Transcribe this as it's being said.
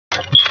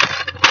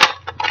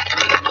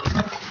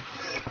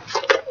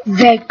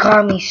They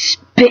call me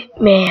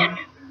Spitman.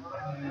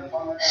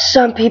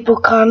 Some people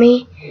call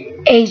me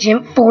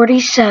Agent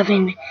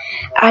 47.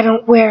 I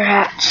don't wear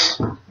hats.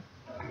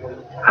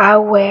 I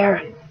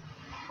wear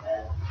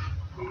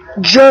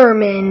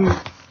German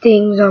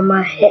things on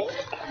my head.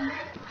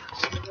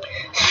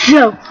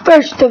 So,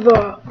 first of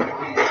all,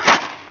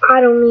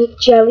 I don't eat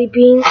jelly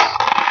beans.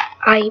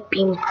 I eat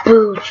Bean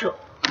Boozled.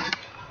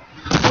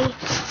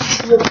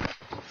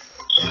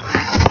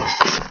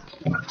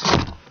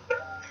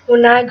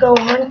 When I go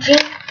hunting,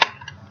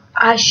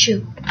 I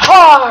shoot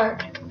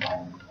hard.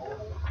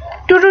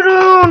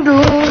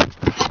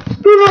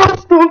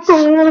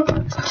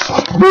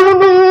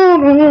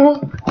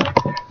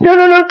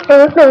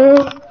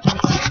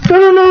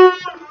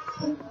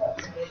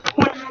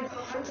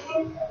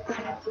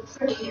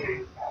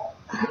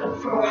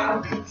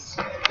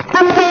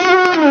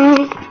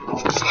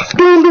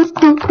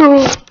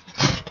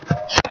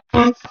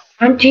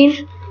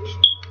 Hunting?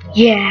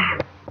 Yeah,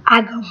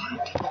 I go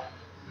hunting.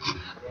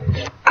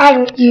 I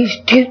don't use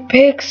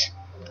toothpicks.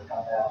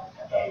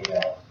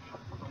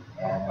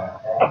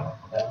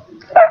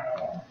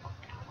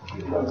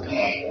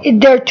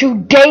 They're too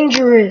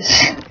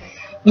dangerous.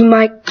 You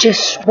might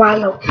just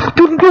swallow.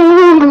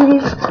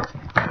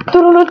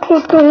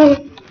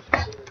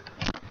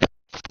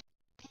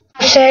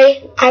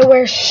 Say I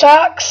wear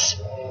socks?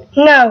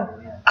 No,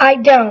 I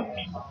don't.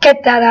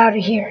 Get that out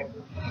of here.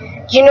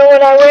 You know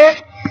what I wear?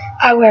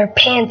 I wear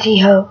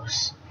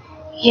pantyhose.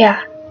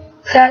 Yeah,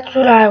 that's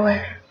what I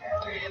wear.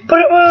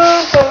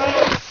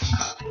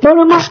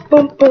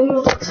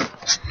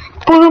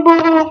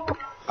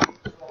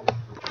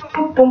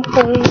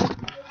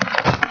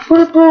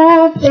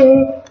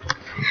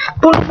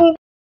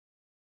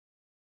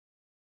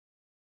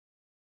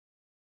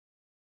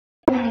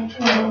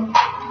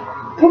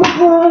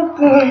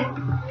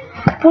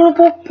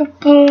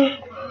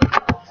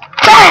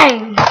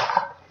 Bang!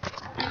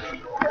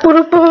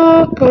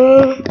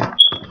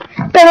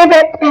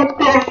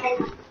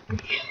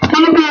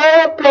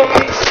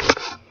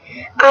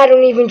 I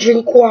don't even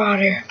drink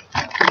water.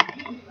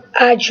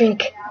 I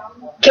drink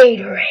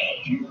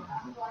Gatorade.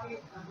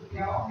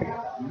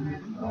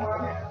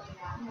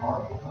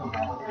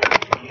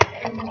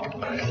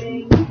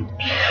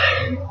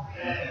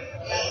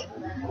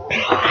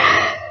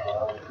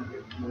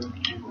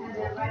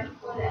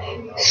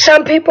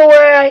 Some people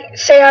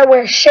say I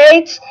wear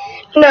shades.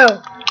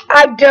 No,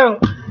 I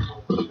don't.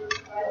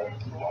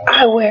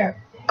 I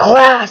wear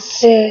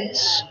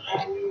glasses.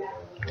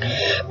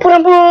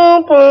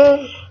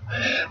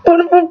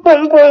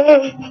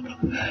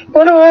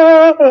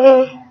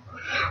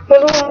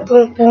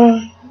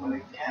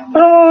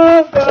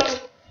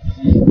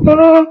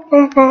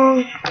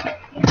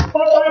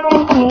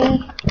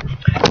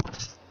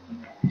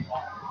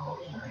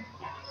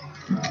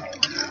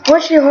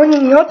 Hoje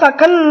Roninhota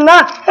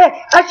cana,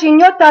 a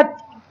chinhota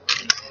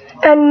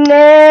and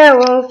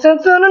now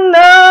since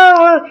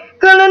no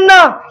gonna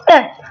know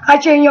I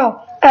chinho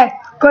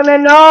gonna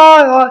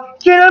know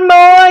you know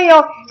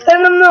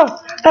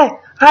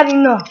I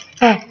didn't know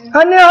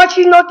I know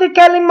she not the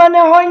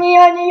Calimana honey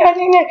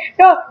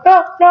no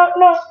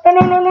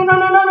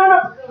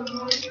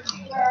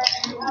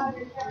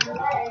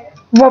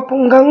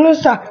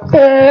Wapungangusa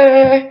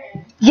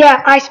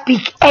yeah, I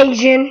speak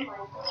Asian.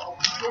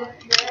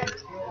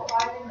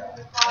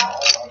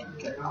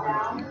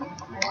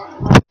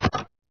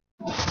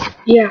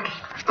 Yeah,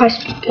 I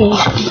speak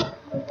Asian.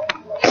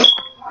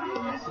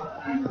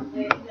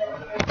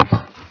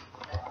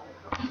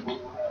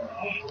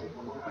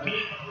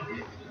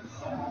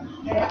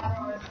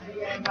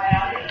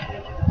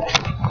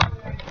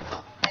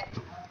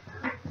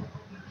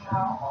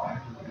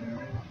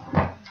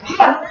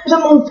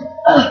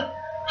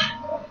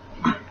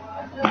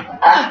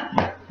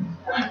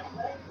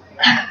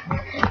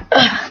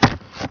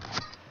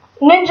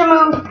 Ninja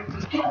move.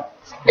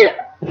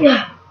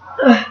 Yeah.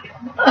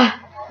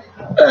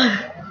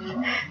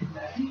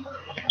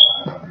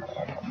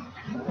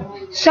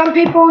 Some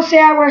people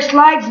say I wear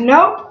slides.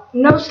 Nope,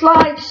 no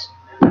slides.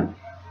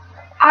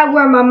 I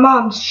wear my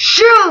mom's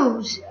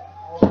shoes.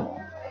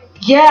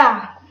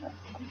 Yeah.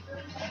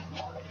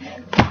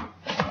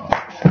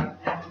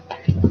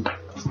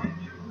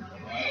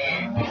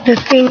 The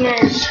thing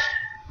is,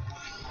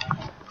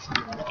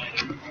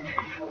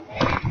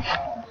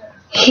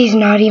 he's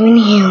not even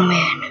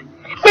human.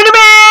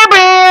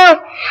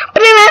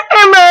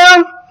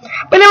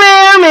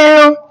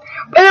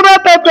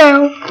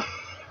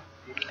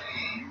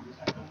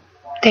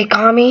 They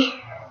call me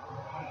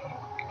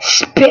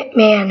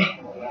Spitman,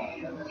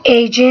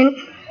 Agent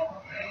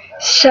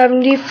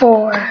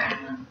 74.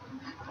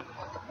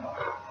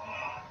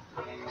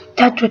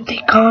 That's what they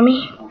call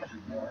me.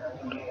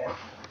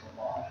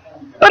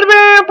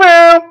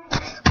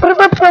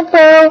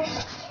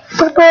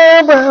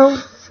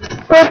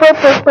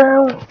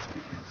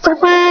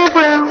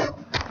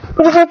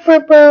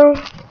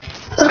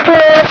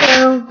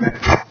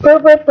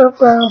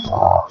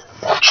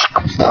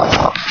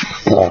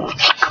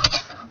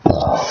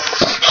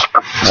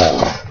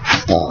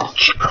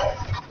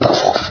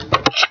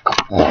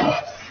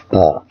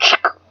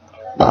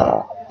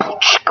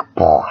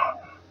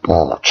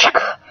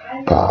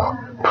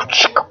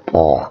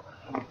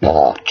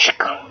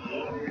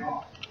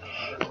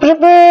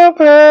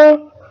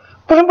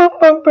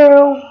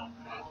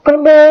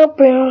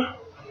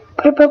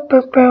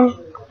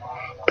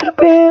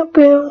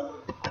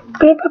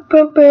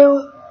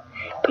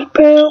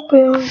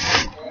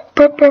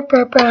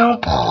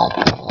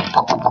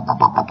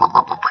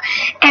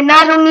 And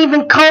I don't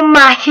even comb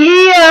my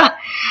hair.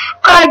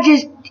 I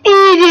just eat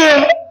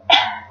it.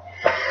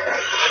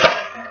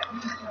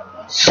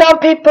 Some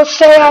people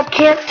say I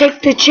can't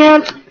take the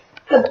chance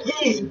of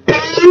these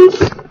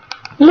beans.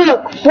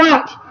 Look,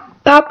 watch.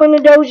 Popping the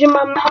doughs in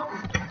my mouth.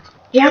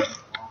 Yeah,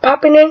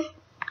 popping in.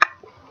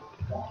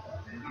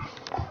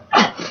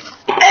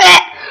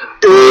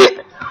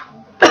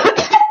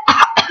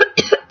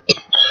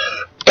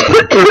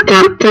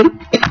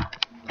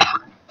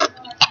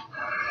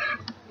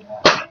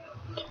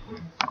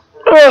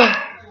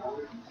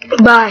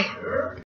 Bye.